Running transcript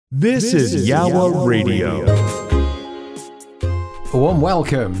This is Yawa Radio. A warm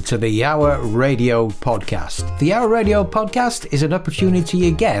welcome to the Yawa Radio podcast. The Yawa Radio podcast is an opportunity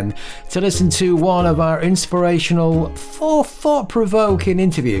again to listen to one of our inspirational, thought-provoking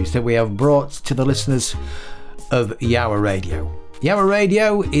interviews that we have brought to the listeners of Yawa Radio. Yawa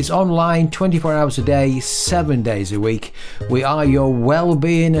Radio is online 24 hours a day, 7 days a week. We are your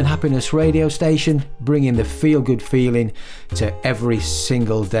well-being and happiness radio station, bringing the feel-good feeling to every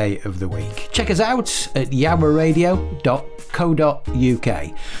single day of the week. Check us out at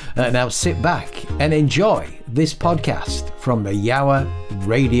yawaradio.co.uk. Now sit back and enjoy this podcast from the Yawa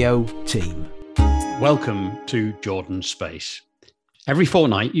Radio team. Welcome to Jordan Space. Every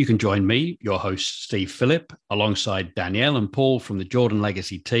fortnight, you can join me, your host, Steve Phillip, alongside Danielle and Paul from the Jordan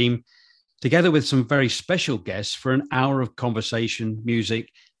Legacy team, together with some very special guests for an hour of conversation, music,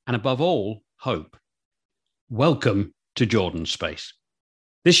 and above all, hope. Welcome to Jordan Space.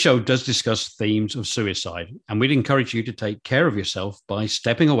 This show does discuss themes of suicide, and we'd encourage you to take care of yourself by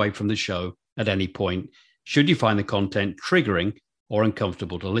stepping away from the show at any point, should you find the content triggering or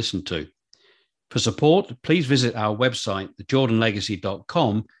uncomfortable to listen to. For support, please visit our website,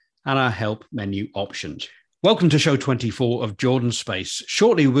 thejordanlegacy.com, and our help menu options. Welcome to show 24 of Jordan Space.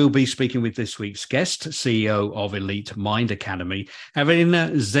 Shortly, we'll be speaking with this week's guest, CEO of Elite Mind Academy,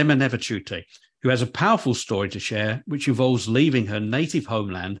 Evelina Dzimanaviciute, who has a powerful story to share, which involves leaving her native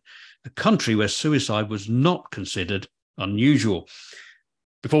homeland, a country where suicide was not considered unusual.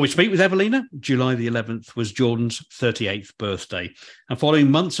 Before we speak with Evelina, July the 11th was Jordan's 38th birthday, and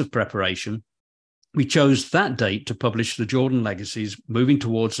following months of preparation, we chose that date to publish the Jordan Legacy's Moving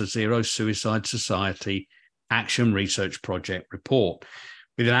Towards a Zero Suicide Society Action Research Project report.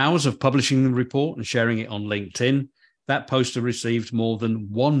 Within hours of publishing the report and sharing it on LinkedIn, that poster received more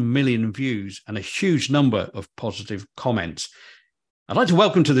than 1 million views and a huge number of positive comments. I'd like to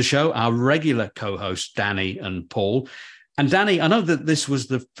welcome to the show our regular co-hosts, Danny and Paul. And Danny, I know that this was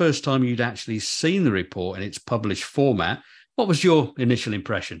the first time you'd actually seen the report in its published format. What was your initial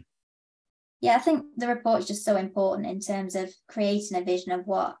impression? Yeah, I think the report is just so important in terms of creating a vision of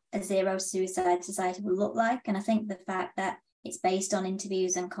what a zero suicide society will look like. And I think the fact that it's based on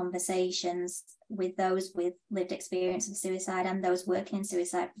interviews and conversations with those with lived experience of suicide and those working in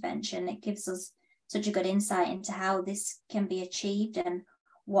suicide prevention, it gives us such a good insight into how this can be achieved and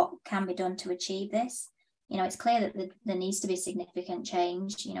what can be done to achieve this. You know, it's clear that there needs to be significant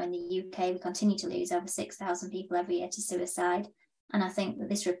change. You know, in the UK, we continue to lose over 6,000 people every year to suicide. And I think that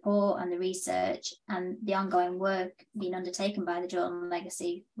this report and the research and the ongoing work being undertaken by the Jordan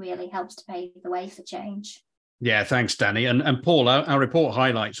Legacy really helps to pave the way for change. Yeah, thanks, Danny. And Paul, our report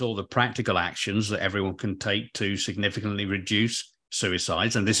highlights all the practical actions that everyone can take to significantly reduce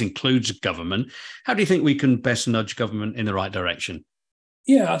suicides, and this includes government. How do you think we can best nudge government in the right direction?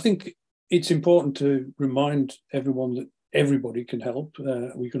 Yeah, I think it's important to remind everyone that everybody can help.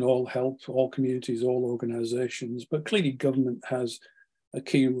 We can all help, all communities, all organisations, but clearly government has a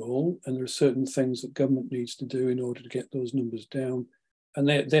key role, and there are certain things that government needs to do in order to get those numbers down, and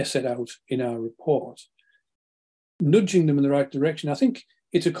they're set out in our report. Nudging them in the right direction, I think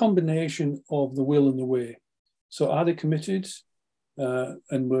it's a combination of the will and the way. So are they committed?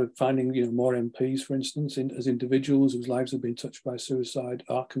 And we're finding, more MPs, for instance, as individuals whose lives have been touched by suicide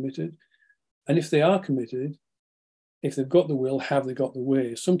are committed. And if they are committed, if they've got the will, have they got the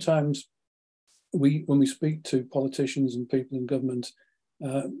way? Sometimes when we speak to politicians and people in government,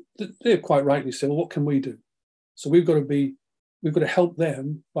 they quite rightly say, well, what can we do? So we've got to help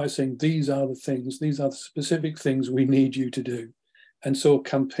them by saying, these are the things, these are the specific things we need you to do. And so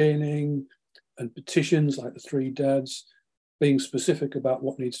campaigning and petitions like the Three Dads, being specific about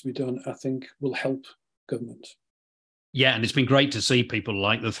what needs to be done, I think will help government. Yeah, and it's been great to see people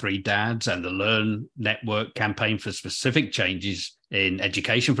like the Three Dads and the Learn Network campaign for specific changes in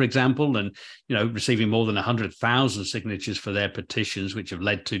education, for example, and, receiving more than 100,000 signatures for their petitions, which have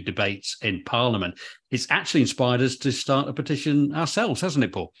led to debates in Parliament. It's actually inspired us to start a petition ourselves, hasn't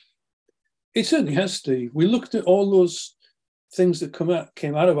it, Paul? It certainly has, Steve. We looked at all those things that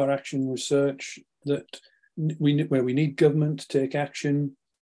came out of our action research where we need government to take action.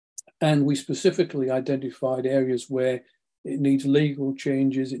 And we specifically identified areas where it needs legal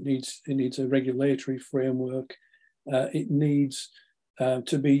changes, it needs a regulatory framework, it needs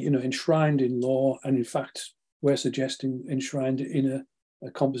to be enshrined in law, and in fact we're suggesting enshrined in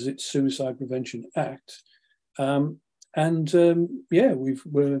a composite suicide prevention act. We've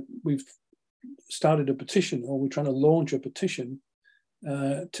started a petition, or we're trying to launch a petition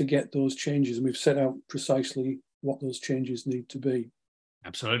to get those changes, and we've set out precisely what those changes need to be.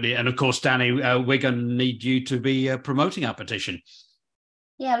 Absolutely. And of course, Danny, we're going to need you to be promoting our petition.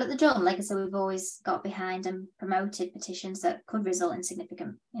 Yeah, at the Jordan Legacy, we've always got behind and promoted petitions that could result in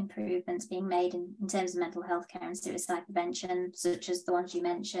significant improvements being made in terms of mental health care and suicide prevention, such as the ones you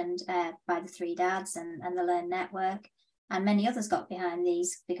mentioned by the Three Dads and the Learn Network. And many others got behind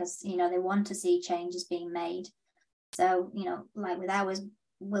these because, they want to see changes being made. So, like with ours,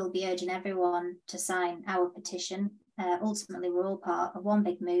 we'll be urging everyone to sign our petition. Ultimately, we're all part of one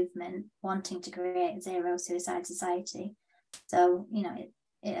big movement wanting to create a zero suicide society. So,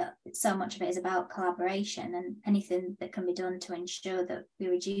 so much of it is about collaboration, and anything that can be done to ensure that we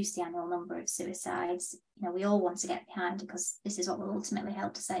reduce the annual number of suicides, we all want to get behind, because this is what will ultimately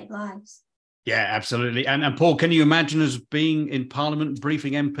help to save lives. Yeah, absolutely. And Paul, can you imagine us being in Parliament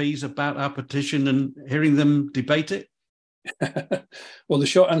briefing MPs about our petition and hearing them debate it? Well, the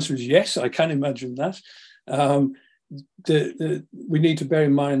short answer is yes, I can imagine that. We need to bear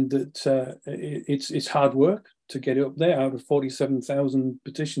in mind that it's hard work to get it up there. Out of 47,000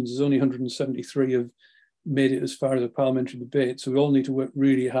 petitions, there's only 173 have made it as far as a parliamentary debate. So we all need to work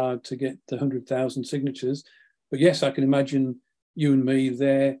really hard to get the 100,000 signatures. But yes, I can imagine you and me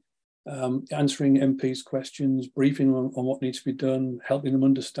there answering MPs' questions, briefing on what needs to be done, helping them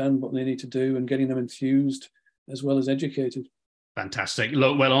understand what they need to do, and getting them enthused as well as educated. Fantastic.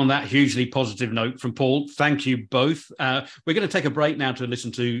 Look, well, on that hugely positive note from Paul, thank you both. We're going to take a break now to listen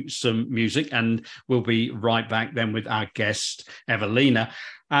to some music, and we'll be right back then with our guest, Evelina.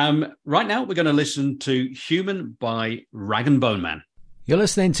 Right now, we're going to listen to Human by Rag and Bone Man. You're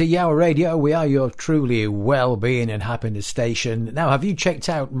listening to Yawa Radio. We are your truly well-being and happiness station. Now, have you checked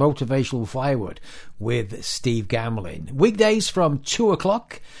out Motivational Firewood with Steve Gamlin? Weekdays from 2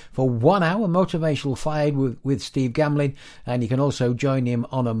 o'clock for 1 hour, Motivational Firewood with Steve Gamlin. And you can also join him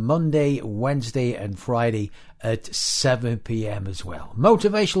on a Monday, Wednesday and Friday at 7 p.m. as well.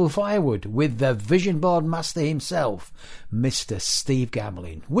 Motivational Firewood with the Vision Board Master himself, Mr. Steve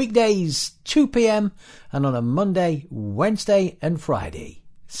Gamlin. Weekdays, 2 p.m. and on a Monday, Wednesday and Friday,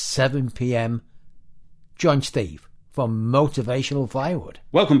 7 p.m. Join Steve for Motivational Firewood.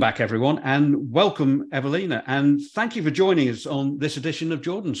 Welcome back, everyone, and welcome, Evelina. And thank you for joining us on this edition of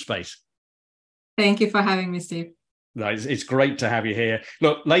Jordan Space. Thank you for having me, Steve. No, it's great to have you here.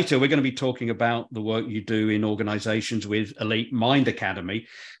 Look, later we're going to be talking about the work you do in organisations with Elite Mind Academy.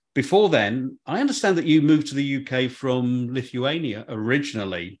 Before then, I understand that you moved to the UK from Lithuania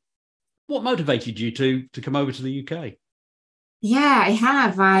originally. What motivated you to come over to the UK? Yeah, I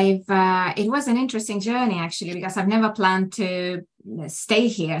have. It was an interesting journey, actually, because I've never planned to stay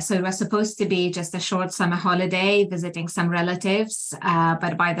here. So it was supposed to be just a short summer holiday, visiting some relatives.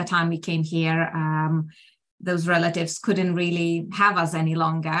 But by the time we came here, those relatives couldn't really have us any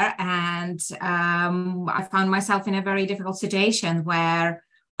longer. And I found myself in a very difficult situation where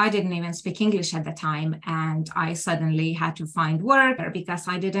I didn't even speak English at the time. And I suddenly had to find work because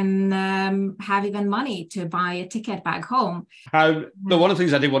I didn't have even money to buy a ticket back home. One of the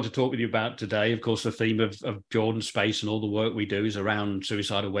things I did want to talk with you about today, of course, the theme of Jordan Space and all the work we do is around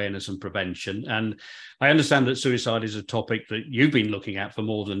suicide awareness and prevention. And I understand that suicide is a topic that you've been looking at for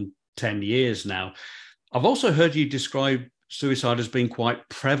more than 10 years now. I've also heard you describe suicide as being quite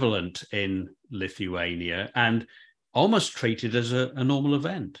prevalent in Lithuania and almost treated as a normal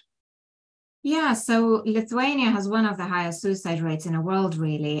event. Yeah, so Lithuania has one of the highest suicide rates in the world,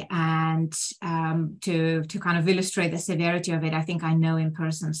 really. And to kind of illustrate the severity of it, I think I know in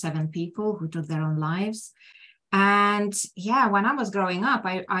person 7 people who took their own lives. And yeah, when I was growing up,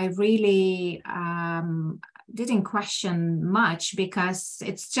 I really didn't question much because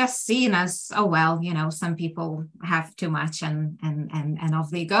it's just seen as, oh, well, some people have too much and off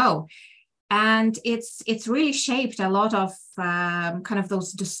they go. And it's really shaped a lot of kind of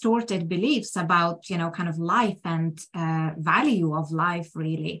those distorted beliefs about, kind of life and value of life,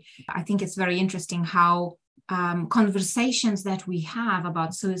 really. I think it's very interesting how conversations that we have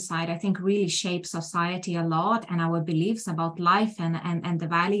about suicide, I think, really shape society a lot and our beliefs about life and the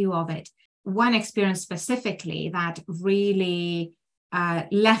value of it. One experience specifically that really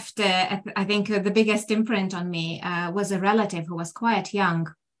left, I think, the biggest imprint on me was a relative who was quite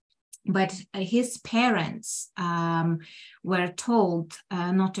young, but his parents were told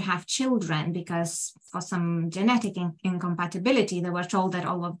not to have children because for some genetic incompatibility, they were told that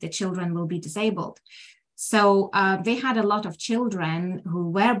all of the children will be disabled. So they had a lot of children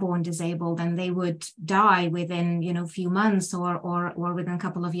who were born disabled, and they would die within, a few months or within a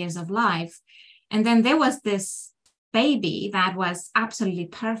couple of years of life. And then there was this baby that was absolutely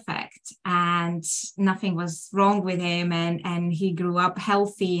perfect and nothing was wrong with him. And he grew up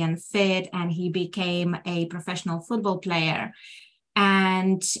healthy and fit, and he became a professional football player.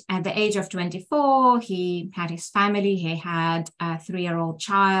 And at the age of 24, he had his family. He had a 3-year-old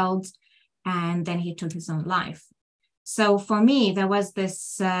child, and then he took his own life. So for me, there was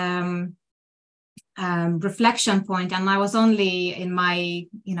this reflection point, and I was only in my,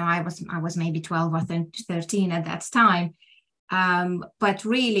 I was maybe 12 or 13 at that time. But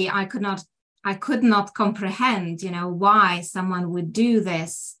really, I could not comprehend, why someone would do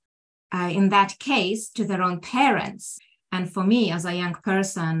this in that case to their own parents. And for me, as a young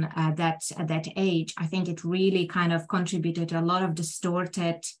person at that age, I think it really kind of contributed to a lot of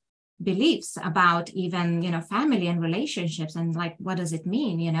distorted beliefs about even, family and relationships. And like, what does it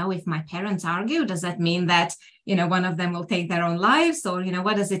mean? If my parents argue, does that mean that, one of them will take their own lives? Or,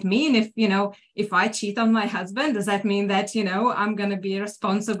 what does it mean if I cheat on my husband? Does that mean that, I'm going to be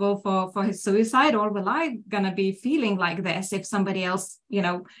responsible for his suicide? Or will I going to be feeling like this if somebody else,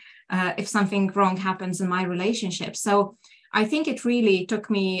 if something wrong happens in my relationship? So I think it really took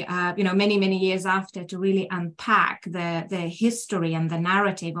me, many, many years after to really unpack the history and the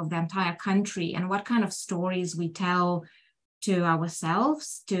narrative of the entire country and what kind of stories we tell to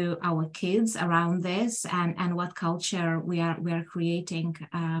ourselves, to our kids around this, and what culture we are creating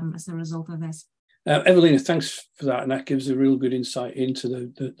as a result of this. Evelina, thanks for that. And that gives a real good insight into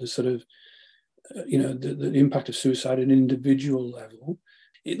the sort of, the impact of suicide at an individual level.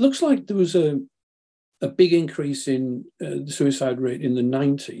 It looks like there was a big increase in the suicide rate in the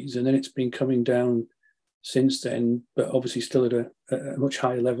 90s, and then it's been coming down since then, but obviously still at a much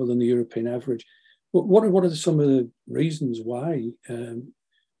higher level than the European average. What are some of the reasons why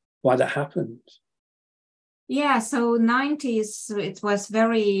that happened? Yeah, so 90s, it was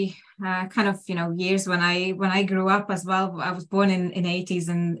very years when I grew up as well. I was born in 80s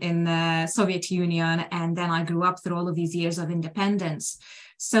in the Soviet Union, and then I grew up through all of these years of independence.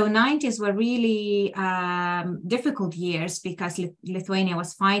 So 90s were really difficult years because Lithuania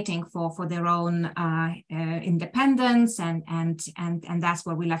was fighting for their own independence, and that's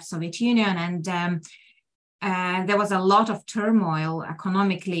where we left Soviet Union, and there was a lot of turmoil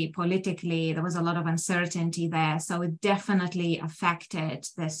economically, politically. There was a lot of uncertainty there, so it definitely affected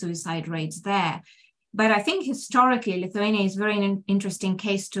the suicide rates there. But I think historically, Lithuania is a very interesting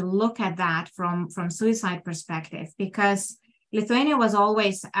case to look at that from suicide perspective, because Lithuania was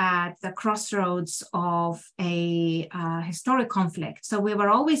always at the crossroads of a historic conflict. So we were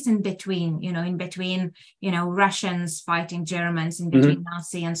always in between Russians fighting Germans, in between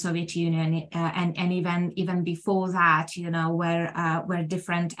Nazi and Soviet Union, and even before that, where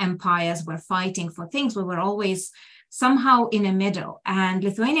different empires were fighting for things. We were always somehow in the middle. And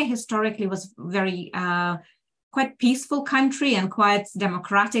Lithuania historically was very quite peaceful country and quite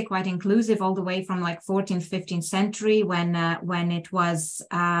democratic, quite inclusive, all the way from like 14th, 15th century when it was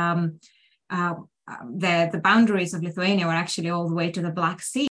the boundaries of Lithuania were actually all the way to the Black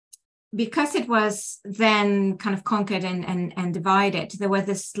Sea. Because it was then kind of conquered and divided, there was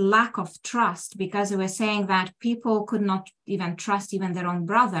this lack of trust, because they were saying that people could not even trust even their own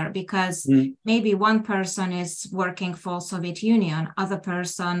brother, because maybe one person is working for Soviet Union, other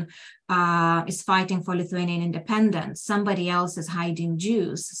person is fighting for Lithuanian independence, somebody else is hiding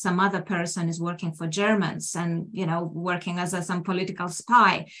Jews, some other person is working for Germans and, working as some political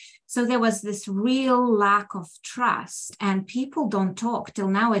spy. So there was this real lack of trust, and people don't talk till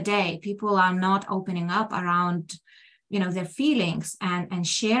nowadays. People are not opening up around, their feelings and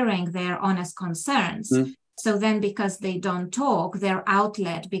sharing their honest concerns. So then, because they don't talk, their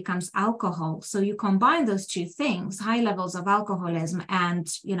outlet becomes alcohol. So you combine those two things, high levels of alcoholism and,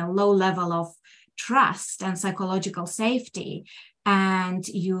 low level of trust and psychological safety, and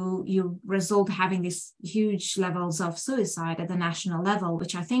you result having these huge levels of suicide at the national level,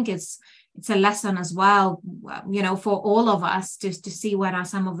 which I think it's a lesson as well, for all of us to see what are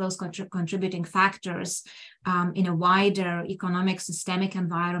some of those contributing factors in a wider economic systemic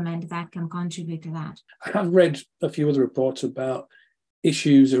environment that can contribute to that. I have read a few other reports about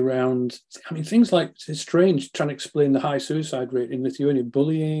issues around, things like, it's strange trying to explain the high suicide rate in Lithuania,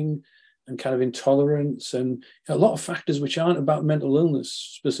 bullying and kind of intolerance, and a lot of factors which aren't about mental illness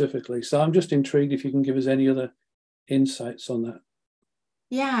specifically. So I'm just intrigued if you can give us any other insights on that.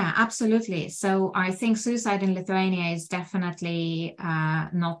 Yeah, absolutely. So I think suicide in Lithuania is definitely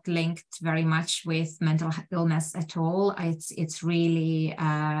not linked very much with mental illness at all. It's really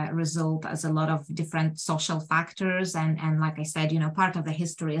result as a lot of different social factors. And like I said, part of the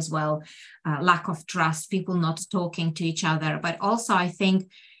history as well, lack of trust, people not talking to each other. But also I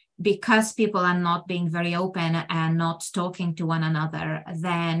think because people are not being very open and not talking to one another,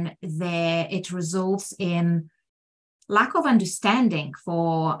 then it results in lack of understanding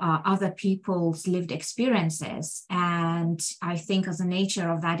for other people's lived experiences. And I think as a nature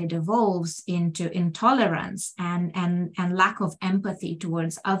of that, it evolves into intolerance and lack of empathy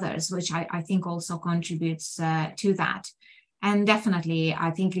towards others, which I think also contributes to that. And definitely,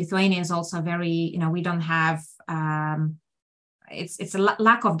 I think Lithuania is also very, we don't have, it's a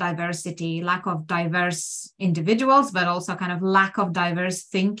lack of diversity, lack of diverse individuals, but also kind of lack of diverse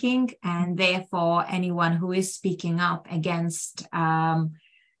thinking. And therefore, anyone who is speaking up against kind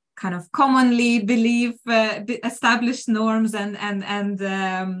of commonly believed established norms and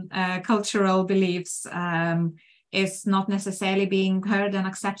cultural beliefs is not necessarily being heard and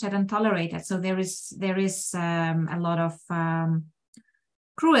accepted and tolerated. So there is a lot of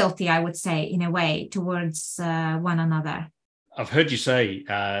cruelty, I would say, in a way, towards one another. I've heard you say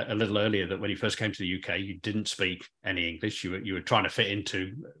a little earlier that when you first came to the UK, you didn't speak any English. You were trying to fit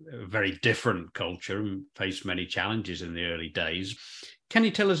into a very different culture and faced many challenges in the early days. Can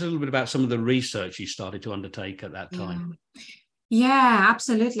you tell us a little bit about some of the research you started to undertake at that time? Yeah,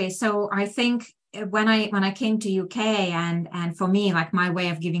 absolutely. So I think when I came to UK and for me, like my way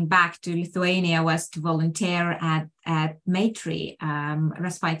of giving back to Lithuania was to volunteer at Maitri,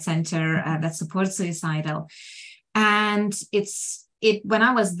 respite center that supports suicidal. And when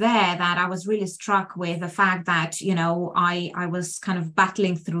I was there, that I was really struck with the fact that, I was kind of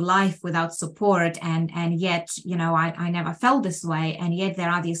battling through life without support and yet, I never felt this way. And yet there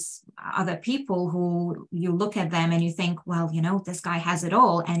are these other people who you look at them and you think, well, this guy has it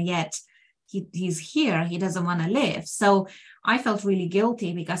all. And yet he's here, he doesn't want to live. So I felt really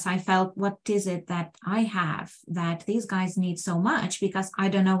guilty because I felt, what is it that I have that these guys need so much? Because I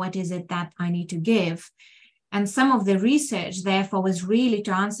don't know what is it that I need to give. And some of the research, therefore, was really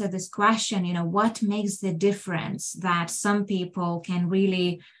to answer this question, what makes the difference that some people can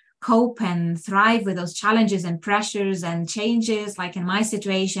really cope and thrive with those challenges and pressures and changes, like in my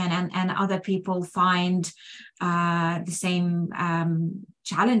situation, and other people find the same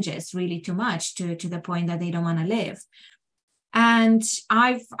challenges really too much to the point that they don't want to live. And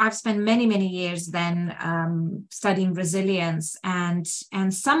I've spent many years then studying resilience, and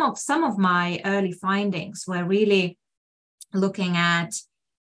some of my early findings were really looking at.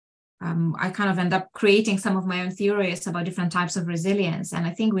 I kind of end up creating some of my own theories about different types of resilience, and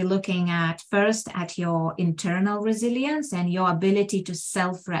I think we're looking at first at your internal resilience and your ability to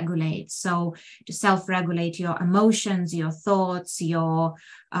self-regulate. So to self-regulate your emotions, your thoughts, your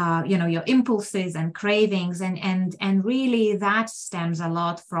your impulses and cravings, and really that stems a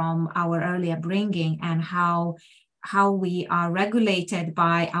lot from our early upbringing and how we are regulated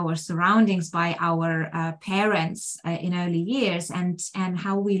by our surroundings, by our parents in early years, and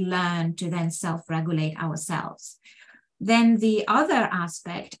how we learn to then self-regulate ourselves. Then the other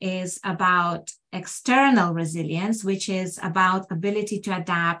aspect is about external resilience, which is about ability to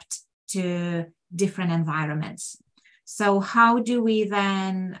adapt to different environments. So how do we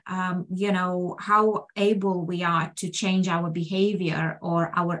then, how able we are to change our behavior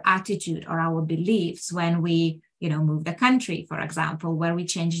or our attitude or our beliefs when we move the country, for example, where we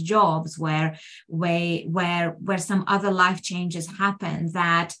change jobs, where some other life changes happen,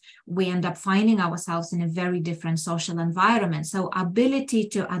 that we end up finding ourselves in a very different social environment. So ability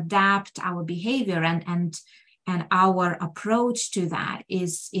to adapt our behavior and our approach to that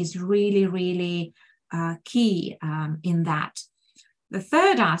is really key in that. The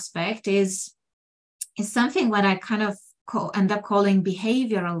third aspect is something what I kind of end up calling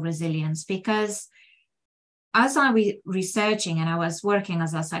behavioral resilience, because as I was researching and I was working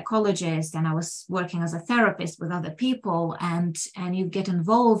as a psychologist and I was working as a therapist with other people, and you get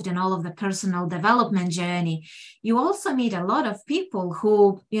involved in all of the personal development journey, you also meet a lot of people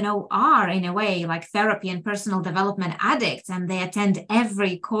who, are in a way like therapy and personal development addicts, and they attend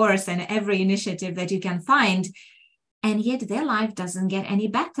every course and every initiative that you can find. And yet their life doesn't get any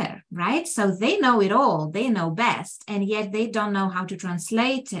better, right? So they know it all, they know best, and yet they don't know how to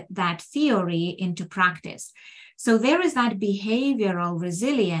translate that theory into practice. So there is that behavioral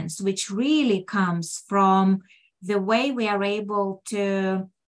resilience, which really comes from the way we are able to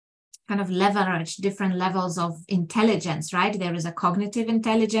kind of leverage different levels of intelligence, right? There is a cognitive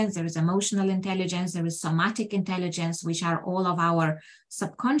intelligence, there is emotional intelligence, there is somatic intelligence, which are all of our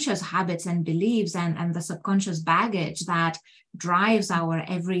subconscious habits and beliefs and the subconscious baggage that drives our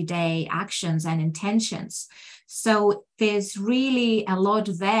everyday actions and intentions. So there's really a lot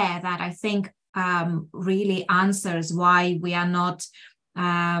there that I think really answers why we are not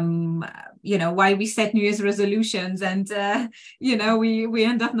why we set New Year's resolutions and we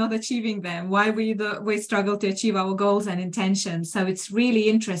end up not achieving them, why we struggle to achieve our goals and intentions. So it's really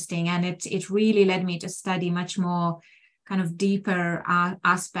interesting, and it really led me to study much more kind of deeper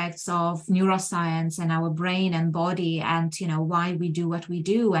aspects of neuroscience and our brain and body, and why we do what we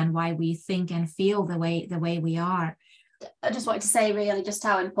do and why we think and feel the way we are. I just wanted to say really just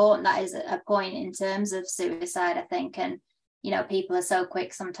how important that is a point in terms of suicide, I think. And people are so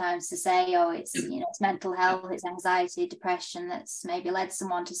quick sometimes to say, oh, it's it's mental health, it's anxiety, depression that's maybe led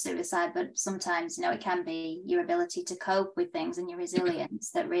someone to suicide, but sometimes it can be your ability to cope with things and your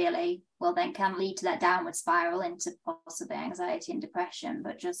resilience that really then can lead to that downward spiral into possibly anxiety and depression.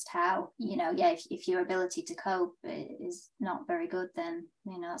 But just how if your ability to cope is not very good, then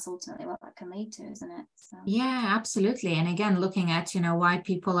that's ultimately what that can lead to, isn't it? So. Yeah, absolutely. And again, looking at why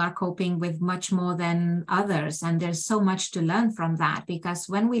people are coping with much more than others, and there's so much to learn from that, because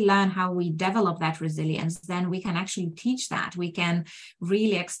when we learn how we develop that resilience, then we can actually teach that. We can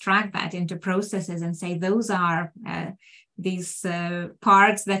really extract that into processes and say those are these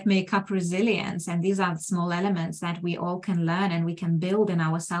parts that make up resilience, and these are the small elements that we all can learn and we can build in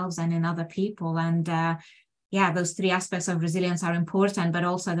ourselves and in other people. And those three aspects of resilience are important. But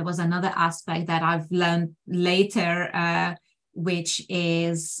also there was another aspect that I've learned later, which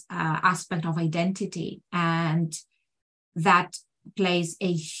is aspect of identity, and that plays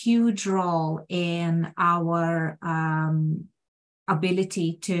a huge role in our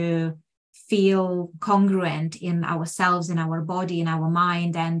ability to feel congruent in ourselves, in our body, in our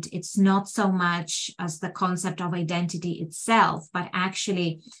mind. And it's not so much as the concept of identity itself, but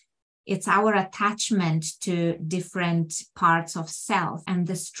actually it's our attachment to different parts of self. And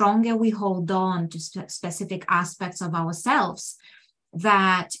the stronger we hold on to specific aspects of ourselves,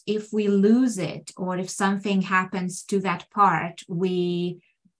 that if we lose it, or if something happens to that part, we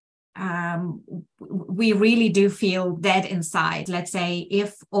really do feel dead inside. Let's say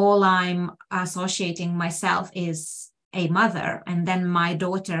if all I'm associating myself is a mother, and then my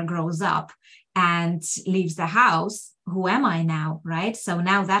daughter grows up and leaves the house, who am I now, right? So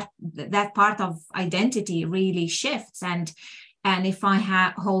now that part of identity really shifts, and if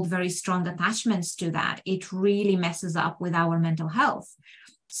I hold very strong attachments to that, it really messes up with our mental health.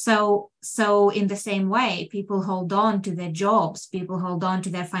 So in the same way, people hold on to their jobs, people hold on to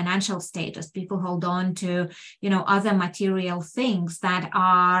their financial status, people hold on to, other material things that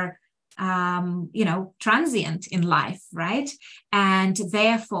are, transient in life, right? And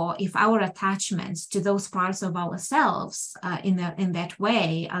therefore, if our attachments to those parts of ourselves in that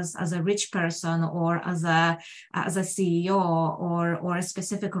way, as a rich person, or as a CEO, or a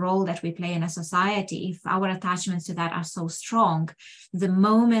specific role that we play in a society, if our attachments to that are so strong, the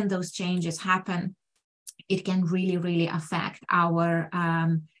moment those changes happen, it can really, really affect our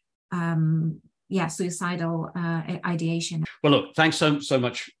suicidal ideation. Well, look, thanks so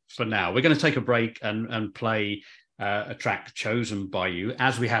much for now. We're going to take a break and play a track chosen by you,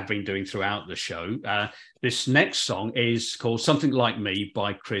 as we have been doing throughout the show. This next song is called Something Like Me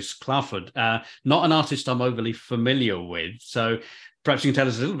by Chris Clafford. Not an artist I'm overly familiar with, so perhaps you can tell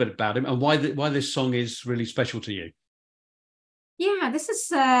us a little bit about him and why this song is really special to you. Yeah, this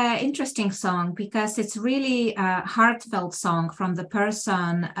is an interesting song because it's really a heartfelt song from the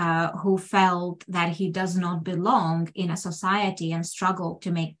person who felt that he does not belong in a society and struggled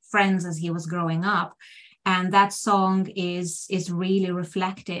to make friends as he was growing up. And that song is really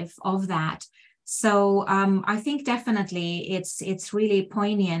reflective of that. So I think definitely it's really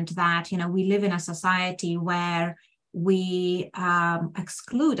poignant that, we live in a society where we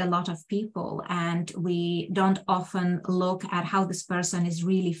exclude a lot of people, and we don't often look at how this person is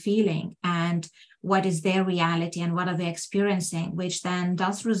really feeling and what is their reality and what are they experiencing, which then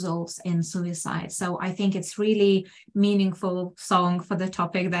does result in suicide. So I think it's really meaningful song for the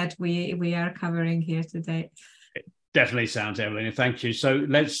topic that we are covering here today. Definitely sounds, Evelina. Thank you. So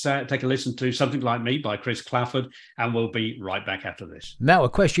let's take a listen to Something Like Me by Chris Clafford, and we'll be right back after this. Now, a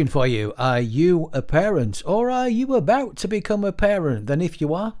question for you. Are you a parent, or are you about to become a parent? Then if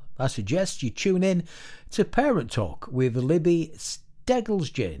you are, I suggest you tune in to Parent Talk with Libby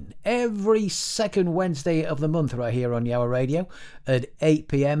Stegelsgen every second Wednesday of the month right here on Yower Radio at 8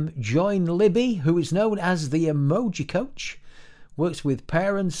 p.m. Join Libby, who is known as the Emoji Coach, works with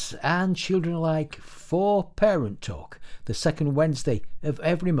parents and children alike, for Parent Talk, the second Wednesday of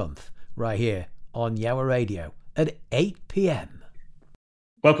every month, right here on Yower Radio at 8 p.m.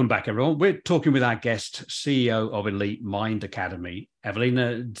 Welcome back, everyone. We're talking with our guest, CEO of Elite Mind Academy,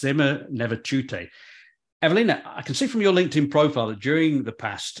 Evelina Dzimanaviciute. Evelina, I can see from your LinkedIn profile that during the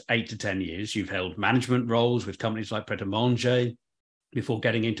past 8 to 10 years, you've held management roles with companies like Pret a Manger before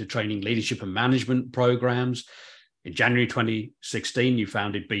getting into training leadership and management programs. In January 2016, you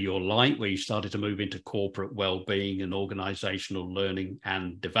founded Be Your Light, where you started to move into corporate well-being and organizational learning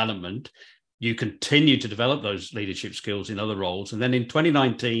and development. you continued to develop those leadership skills in other roles. And then in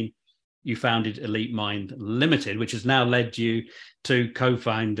 2019, you founded Elite Mind Limited, which has now led you to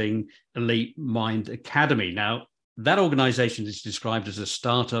co-founding Elite Mind Academy. Now, that organization is described as a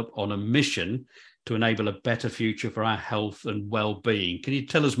startup on a mission to enable a better future for our health and well-being. Can you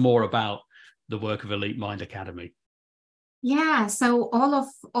tell us more about the work of Elite Mind Academy? Yeah, so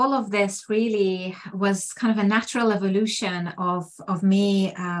all of this really was kind of a natural evolution of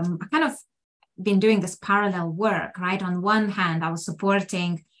me. I kind of been doing this parallel work, right? On one hand, I was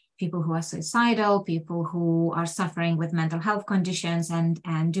supporting people who are suicidal, people who are suffering with mental health conditions,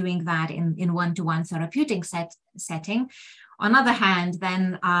 and doing that in one-to-one therapeutic setting. On the other hand,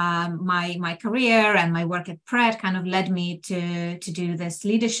 then my career and my work at Pret kind of led me to do this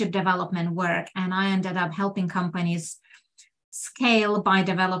leadership development work, and I ended up helping companies scale by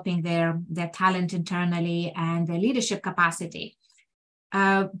developing their talent internally and their leadership capacity.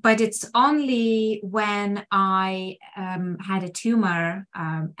 But it's only when I had a tumor,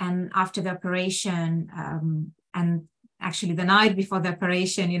 and after the operation, and actually the night before the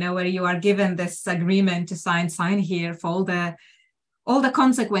operation, where you are given this agreement to sign here for all the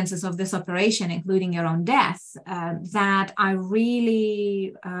consequences of this operation, including your own death, that I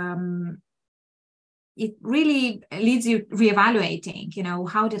really, it really leads you reevaluating,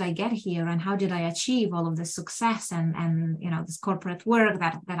 how did I get here and how did I achieve all of this success and this corporate work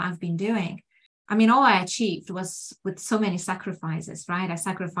that I've been doing. I mean, all I achieved was with so many sacrifices, right? I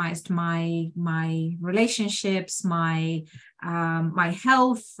sacrificed my relationships, my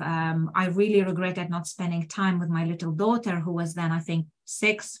health. I really regretted not spending time with my little daughter, who was then, I think,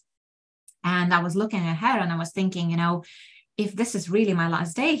 6. And I was looking at her and I was thinking, if this is really my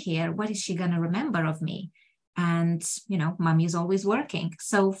last day here, what is she going to remember of me? And, mommy is always working.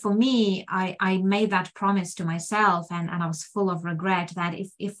 So for me, I made that promise to myself, and I was full of regret that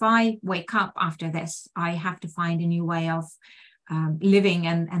if I wake up after this, I have to find a new way of living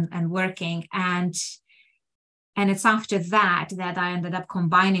and working. And it's after that I ended up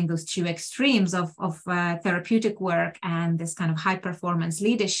combining those two extremes of therapeutic work and this kind of high performance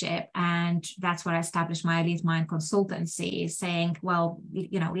leadership. And that's where I established my Elite Mind consultancy, saying, well,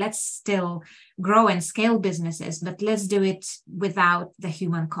 let's still grow and scale businesses, but let's do it without the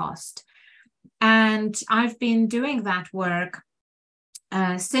human cost. And I've been doing that work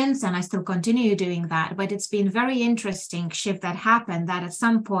since, and I still continue doing that. But it's been very interesting shift that happened, that at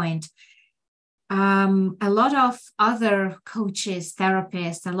some point, a lot of other coaches,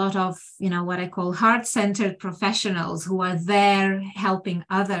 therapists, a lot of, what I call heart-centered professionals who are there helping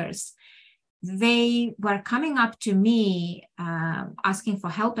others, they were coming up to me asking for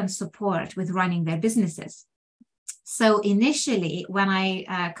help and support with running their businesses. So initially, when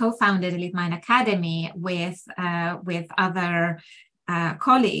I co-founded Elite Mind Academy with other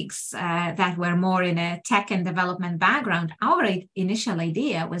colleagues that were more in a tech and development background, our initial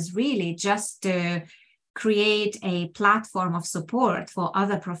idea was really just to create a platform of support for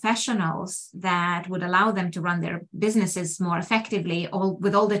other professionals that would allow them to run their businesses more effectively,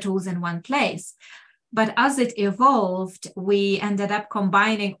 with all the tools in one place. But as it evolved, we ended up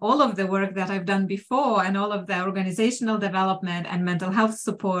combining all of the work that I've done before and all of the organizational development and mental health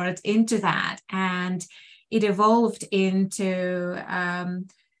support into that. And it evolved into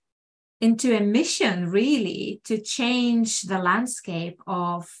a mission, really, to change the landscape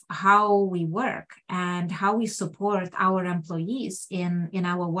of how we work and how we support our employees in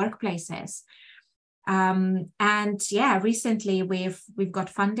our workplaces. Recently we've got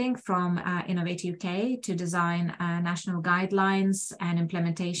funding from Dzimanaviciute to design national guidelines and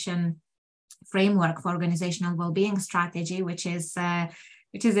implementation framework for organizational well-being strategy, which is an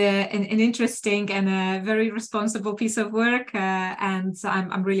interesting and a very responsible piece of work, and so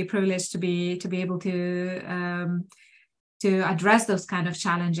I'm really privileged to be able to address those kind of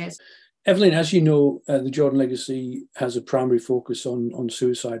challenges. Evelina, as you know, the Jordan Legacy has a primary focus on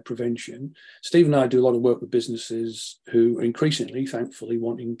suicide prevention. Steve and I do a lot of work with businesses who are increasingly, thankfully,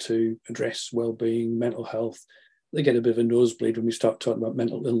 wanting to address well-being, mental health. They get a bit of a nosebleed when we start talking about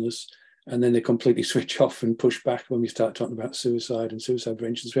mental illness, and then they completely switch off and push back when we start talking about suicide and suicide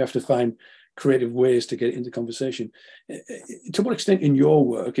prevention. So we have to find creative ways to get it into conversation. To what extent in your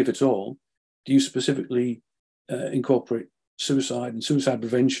work, if at all, do you specifically incorporate suicide and suicide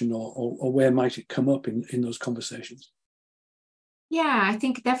prevention, or where might it come up in those conversations? Yeah, I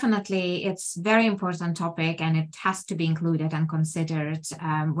think definitely it's a very important topic, and it has to be included and considered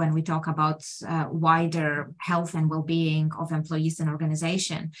when we talk about wider health and well-being of employees and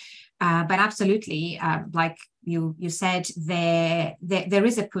organization. But absolutely, like you said, there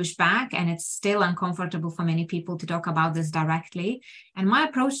is a pushback, and it's still uncomfortable for many people to talk about this directly. And my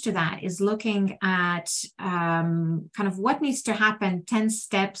approach to that is looking at kind of what needs to happen 10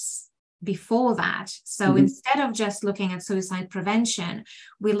 steps before that. So instead of just looking at suicide prevention,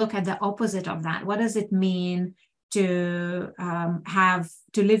 we look at the opposite of that. What does it mean to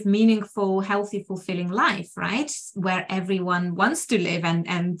live meaningful, healthy, fulfilling life, right? Where everyone wants to live and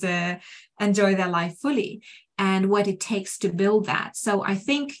enjoy their life fully, and what it takes to build that. So I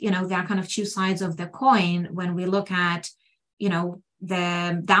think, there are kind of two sides of the coin when we look at,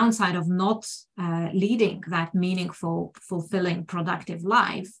 the downside of not leading that meaningful, fulfilling, productive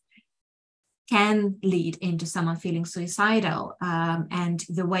life can lead into someone feeling suicidal. And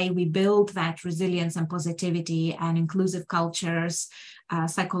the way we build that resilience and positivity and inclusive cultures,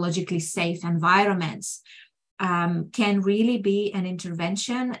 psychologically safe environments, can really be an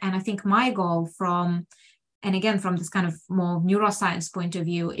intervention. And I think my goal from this kind of more neuroscience point of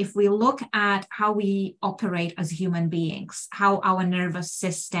view, if we look at how we operate as human beings, how our nervous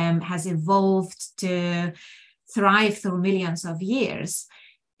system has evolved to thrive through millions of years,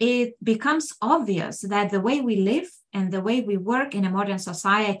 it becomes obvious that the way we live and the way we work in a modern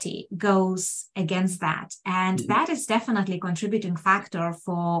society goes against that. And that is definitely a contributing factor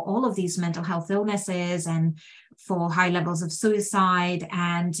for all of these mental health illnesses and for high levels of suicide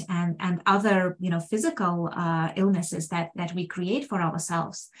and other, physical illnesses that we create for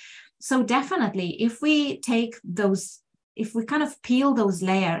ourselves. So definitely, if we kind of peel those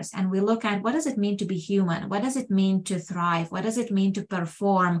layers and we look at what does it mean to be human? What does it mean to thrive? What does it mean to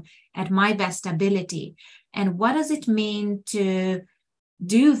perform at my best ability? And what does it mean to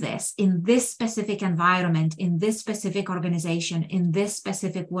do this in this specific environment, in this specific organization, in this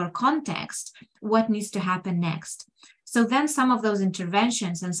specific work context? What needs to happen next? So then some of those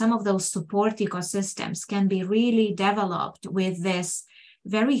interventions and some of those support ecosystems can be really developed with this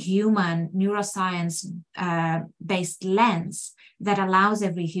very human neuroscience-based lens that allows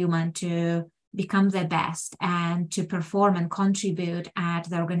every human to become their best and to perform and contribute at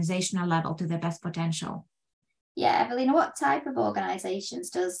the organizational level to their best potential. Yeah, Evelina, what type of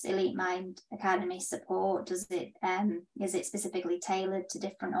organizations does Elite Mind Academy support? Is it specifically tailored to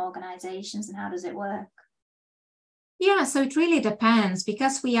different organizations, and how does it work? Yeah, so it really depends.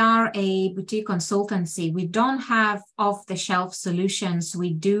 Because we are a boutique consultancy, we don't have off-the-shelf solutions.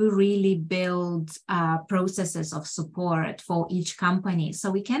 We do really build processes of support for each company. So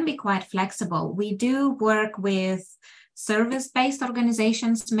we can be quite flexible. We do work with service-based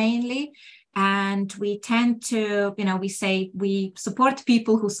organizations mainly, and we tend to, we say we support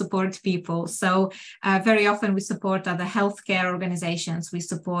people who support people. So very often we support other healthcare organizations, we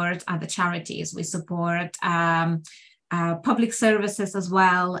support other charities, we support public services as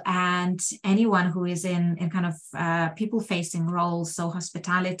well, and anyone who is in kind of people-facing roles, so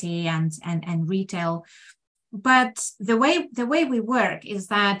hospitality and retail. But the way we work is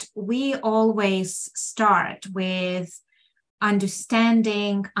that we always start with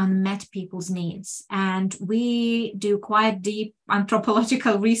understanding unmet people's needs, and we do quite deep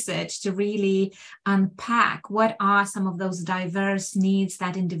anthropological research to really unpack what are some of those diverse needs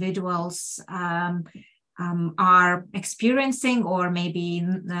that individuals are experiencing or maybe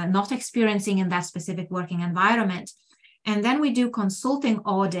not experiencing in that specific working environment. And then we do consulting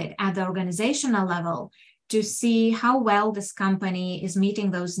audit at the organizational level to see how well this company is meeting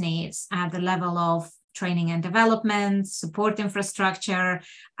those needs at the level of training and development, support infrastructure,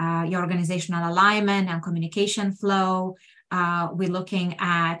 your organizational alignment and communication flow. We're looking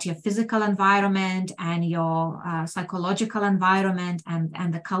at your physical environment and your psychological environment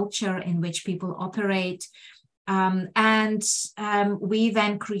and the culture in which people operate. We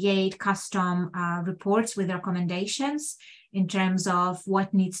then create custom reports with recommendations in terms of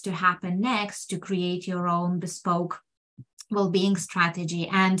what needs to happen next to create your own bespoke well-being strategy.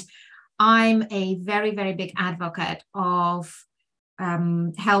 And I'm a very, very big advocate of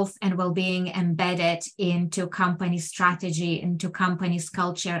health and well-being embedded into company strategy, into company's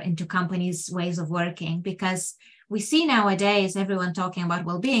culture, into company's ways of working, because we see nowadays everyone talking about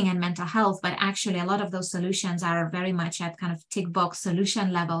well-being and mental health, but actually a lot of those solutions are very much at kind of tick box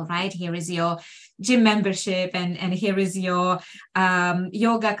solution level, right? Here is your gym membership, and here is your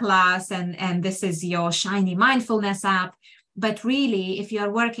yoga class, and this is your shiny mindfulness app. But really, if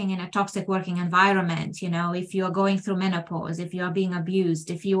you're working in a toxic working environment, if you are going through menopause, if you are being abused,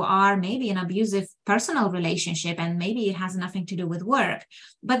 if you are maybe in an abusive personal relationship, and maybe it has nothing to do with work,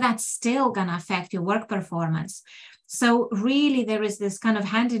 but that's still going to affect your work performance. So really, there is this kind of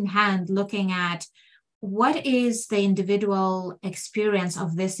hand in hand looking at what is the individual experience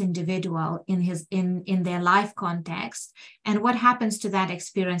of this individual in their life context, and what happens to that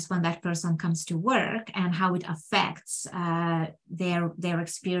experience when that person comes to work, and how it affects their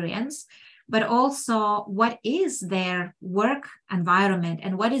experience, but also what is their work environment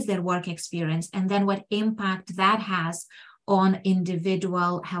and what is their work experience, and then what impact that has on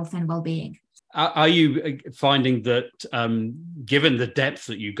individual health and well-being. Are you finding that, given the depth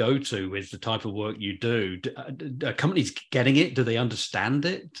that you go to with the type of work you do, are companies getting it? Do they understand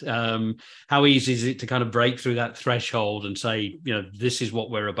it? How easy is it to kind of break through that threshold and say, this is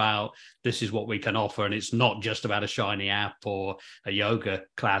what we're about, this is what we can offer, and it's not just about a shiny app or a yoga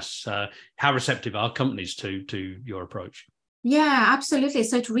class? How receptive are companies to your approach? Yeah, absolutely.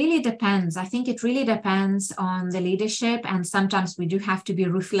 So it really depends. I think it really depends on the leadership. And sometimes we do have to be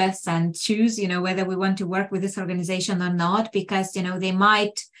ruthless and choose, whether we want to work with this organization or not, because, they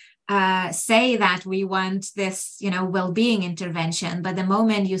might say that we want this, well-being intervention. But the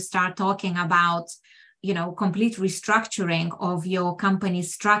moment you start talking about, complete restructuring of your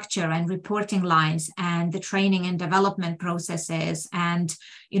company's structure and reporting lines and the training and development processes and,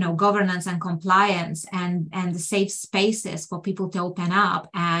 governance and compliance and the safe spaces for people to open up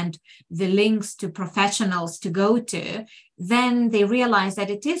and the links to professionals to go to, then they realize that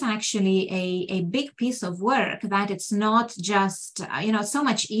it is actually a big piece of work, that it's not just, so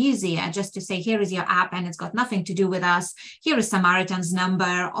much easier just to say, here is your app and it's got nothing to do with us. Here is Samaritan's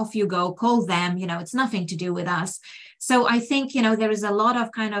number, off you go, call them, it's nothing to do with us. So I think, there is a lot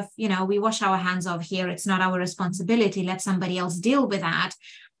of kind of, we wash our hands off here. It's not our responsibility. Let somebody else deal with that.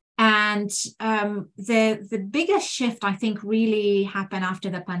 And the biggest shift, I think, really happened after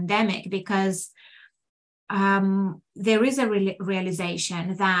the pandemic, because there is a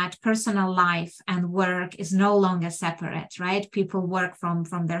realization that personal life and work is no longer separate, right? People work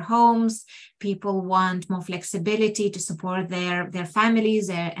from their homes. People want more flexibility to support their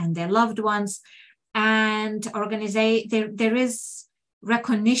families and their loved ones. And there is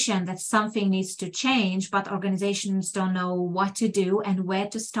recognition that something needs to change, but organizations don't know what to do and where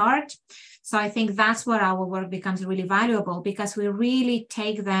to start. So I think that's where our work becomes really valuable, because we really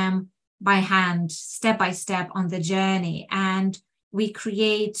take them by hand, step by step on the journey. And we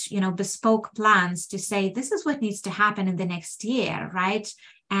create, bespoke plans to say, this is what needs to happen in the next year, right?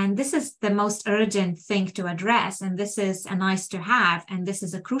 And this is the most urgent thing to address. And this is a nice to have. And this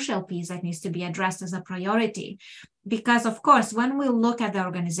is a crucial piece that needs to be addressed as a priority. Because, of course, when we look at the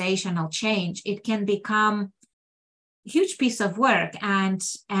organizational change, it can become huge piece of work, and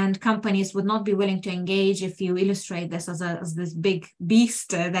companies would not be willing to engage if you illustrate this as this big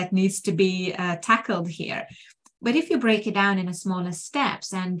beast that needs to be tackled here. But if you break it down in smaller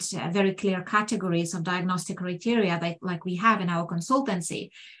steps and very clear categories of diagnostic criteria like we have in our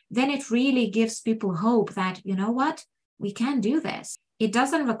consultancy, then it really gives people hope that, what, we can do this. It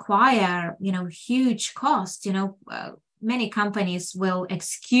doesn't require, huge costs. Many companies will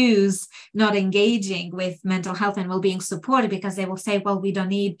excuse not engaging with mental health and well-being support because they will say, well, we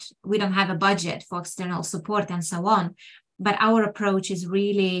don't have a budget for external support and so on. But our approach is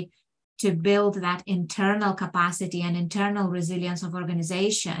really to build that internal capacity and internal resilience of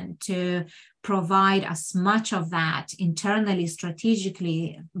organization to provide as much of that internally,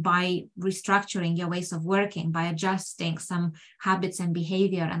 strategically, by restructuring your ways of working, by adjusting some habits and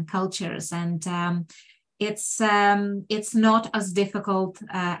behavior and cultures. And it's not as difficult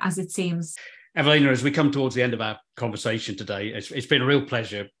as it seems. Evelina, as we come towards the end of our conversation today, it's been a real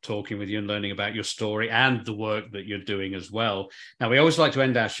pleasure talking with you and learning about your story and the work that you're doing as well. Now, we always like to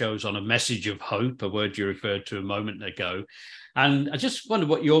end our shows on a message of hope, a word you referred to a moment ago. And I just wonder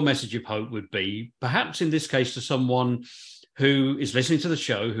what your message of hope would be, perhaps in this case to someone who is listening to the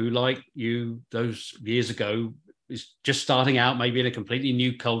show, who, like you, those years ago, is just starting out, maybe in a completely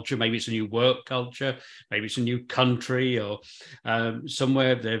new culture. Maybe it's a new work culture, maybe it's a new country, or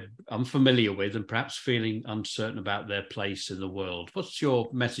somewhere they're unfamiliar with and perhaps feeling uncertain about their place in the world. What's your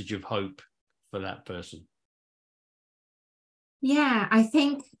message of hope for that person? Yeah, I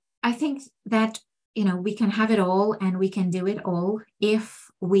think that, we can have it all and we can do it all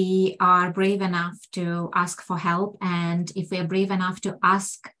if we are brave enough to ask for help, and if we are brave enough to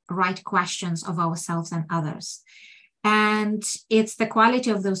ask right questions of ourselves and others. And it's the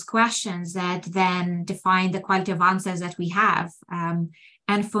quality of those questions that then define the quality of answers that we have. And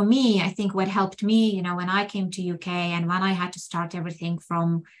And for me, I think what helped me, when I came to UK and when I had to start everything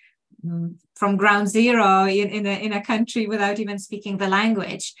from ground zero in a country without even speaking the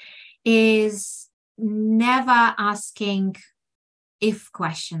language, is never asking if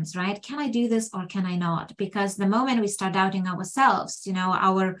questions, right? Can I do this or can I not? Because the moment we start doubting ourselves,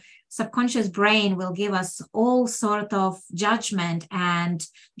 our subconscious brain will give us all sort of judgment and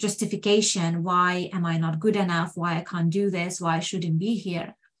justification. Why am I not good enough? Why I can't do this? Why I shouldn't be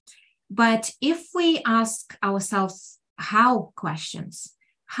here? But if we ask ourselves how questions,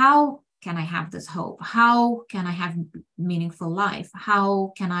 how can I have this hope? How can I have meaningful life?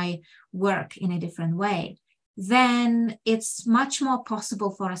 How can I work in a different way? Then it's much more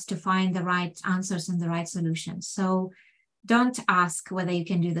possible for us to find the right answers and the right solutions. So don't ask whether you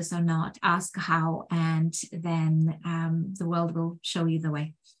can do this or not. Ask how, and then the world will show you the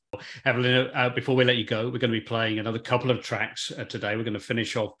way. Evelina, before we let you go, we're going to be playing another couple of tracks today. We're going to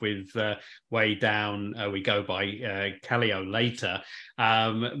finish off with Way Down We Go by Callio later.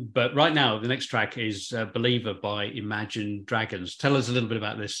 But right now, the next track is Believer by Imagine Dragons. Tell us a little bit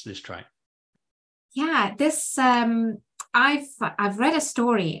about this track. Yeah, this I've read a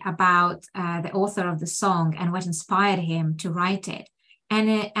story about the author of the song and what inspired him to write it.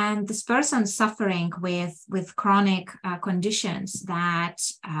 And this person suffering with chronic conditions that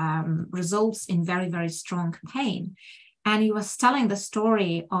results in very, very strong pain. And he was telling the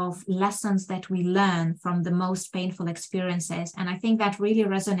story of lessons that we learn from the most painful experiences. And I think that really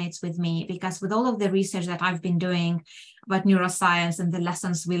resonates with me, because with all of the research that I've been doing about neuroscience and the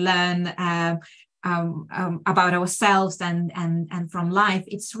lessons we learn about ourselves and from life,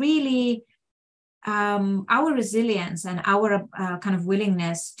 it's really our resilience and our kind of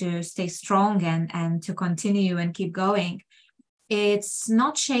willingness to stay strong and to continue and keep going. It's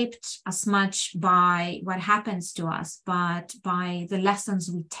not shaped as much by what happens to us, but by the lessons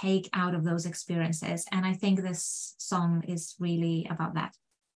we take out of those experiences. And I think this song is really about that.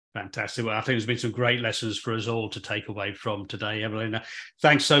 Fantastic. Well, I think there's been some great lessons for us all to take away from today, Evelina.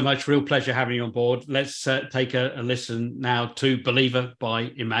 Thanks so much. Real pleasure having you on board. Let's take a listen now to Believer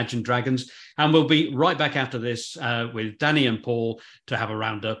by Imagine Dragons. And we'll be right back after this with Danny and Paul to have a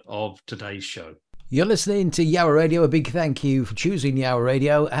roundup of today's show. You're listening to Yawa Radio. A big thank you for choosing Yawa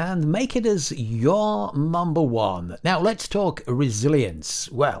Radio and make it as your number one. Now let's talk resilience.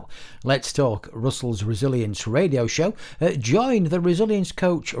 Well, let's talk Russell's Resilience Radio Show. Join the resilience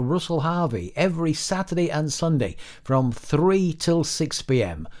coach Russell Harvey every Saturday and Sunday from 3 till 6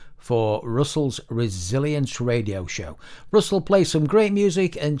 p.m. for Russell's Resilience Radio Show. Russell plays some great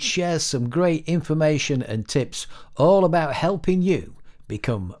music and shares some great information and tips all about helping you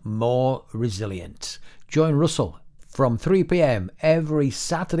become more resilient. Join Russell from 3 p.m. every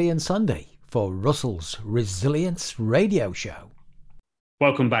Saturday and Sunday for Russell's Resilience Radio Show.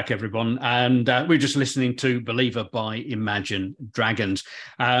 Welcome back, everyone. And we're just listening to Believer by Imagine Dragons.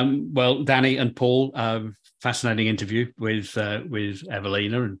 Well, Danny and Paul, fascinating interview with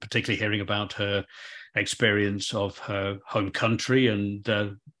Evelina, and particularly hearing about her experience of her home country and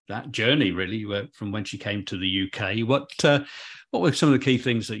that journey, really, from when she came to the UK. What were some of the key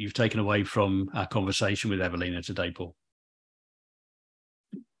things that you've taken away from our conversation with Evelina today, Paul?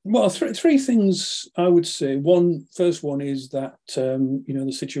 Well, three things I would say. First one is that,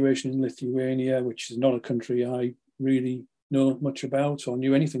 the situation in Lithuania, which is not a country I really know much about or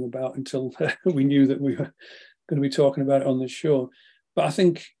knew anything about until we knew that we were going to be talking about it on this show. But I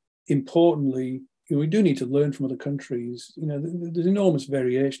think, importantly, we do need to learn from other countries. There's enormous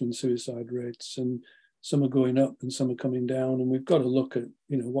variation in suicide rates, and some are going up and some are coming down, and we've got to look at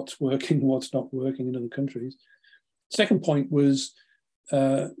what's working, what's not working in other countries. Second point was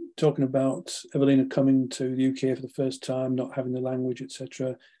talking about Evelina coming to the UK for the first time, not having the language,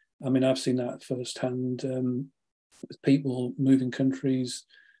 etc. I mean, I've seen that firsthand with people moving countries,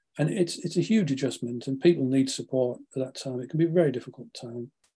 and it's a huge adjustment, and people need support at that time. It can be a very difficult time.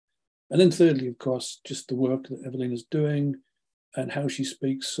 And then thirdly, of course, just the work that Evelina's doing and how she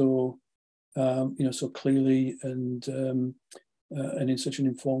speaks so clearly and in such an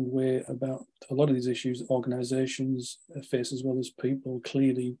informed way about a lot of these issues that organisations face as well as people.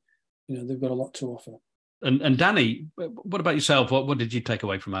 Clearly, they've got a lot to offer. And Danny, what about yourself? What did you take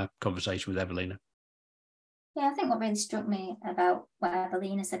away from our conversation with Evelina? Yeah, I think what really struck me about what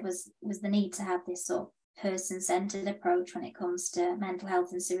Evelina said was the need to have this sort of person-centered approach when it comes to mental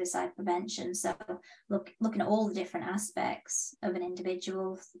health and suicide prevention. So looking at all the different aspects of an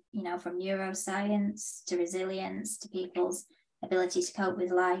individual, from neuroscience to resilience to people's ability to cope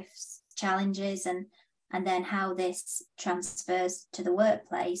with life's challenges, and and then how this transfers to the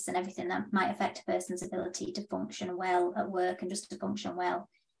workplace and everything that might affect a person's ability to function well at work and just to function well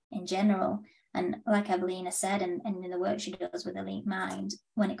in general. And like Evelina said, and in the work she does with Elite Mind,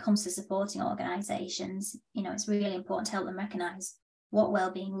 when it comes to supporting organisations, it's really important to help them recognise what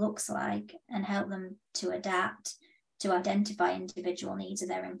well-being looks like and help them to adapt, to identify individual needs of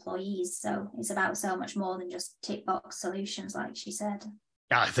their employees. So it's about so much more than just tick box solutions, like she said.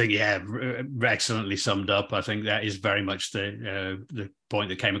 I think, excellently summed up. I think that is very much the point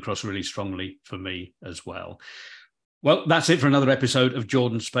that came across really strongly for me as well. Well, that's it for another episode of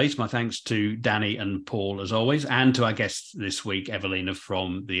Jordan Space. My thanks to Danny and Paul, as always, and to our guests this week, Evelina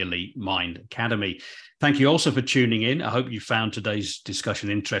from the Elite Mind Academy. Thank you also for tuning in. I hope you found today's discussion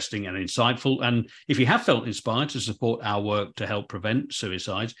interesting and insightful. And if you have felt inspired to support our work to help prevent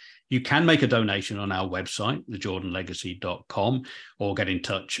suicides, you can make a donation on our website, thejordanlegacy.com, or get in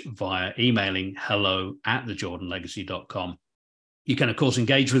touch via emailing hello@thejordanlegacy.com. You can, of course,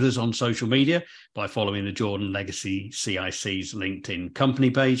 engage with us on social media by following the Jordan Legacy CIC's LinkedIn company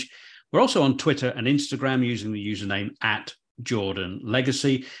page. We're also on Twitter and Instagram using the username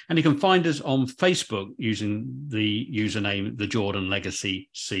 @JordanLegacy. And you can find us on Facebook using the username The Jordan Legacy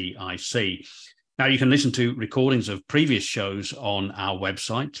CIC. Now, you can listen to recordings of previous shows on our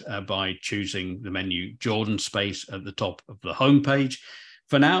website by choosing the menu Jordan Space at the top of the homepage.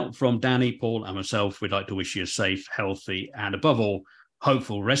 For now, from Danny, Paul, and myself, we'd like to wish you a safe, healthy, and above all,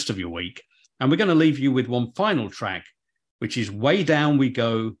 hopeful rest of your week. And we're going to leave you with one final track, which is Way Down We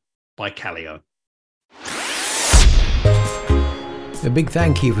Go by Callio. A big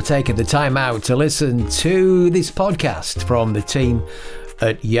thank you for taking the time out to listen to this podcast from the team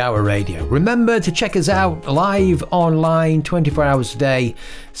at Yawa Radio. Remember to check us out live online 24 hours a day,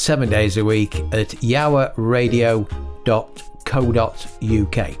 7 days a week at yawaradio.co.uk.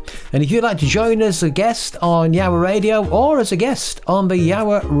 And if you'd like to join us as a guest on Yawa Radio or as a guest on the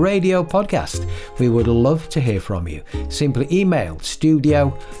Yawa Radio podcast, we would love to hear from you. Simply email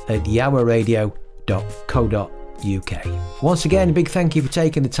studio@yawaradio.co.uk. Once again, a big thank you for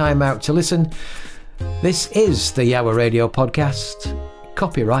taking the time out to listen. This is the Yawa Radio podcast.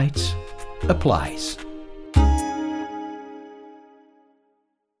 Copyright applies.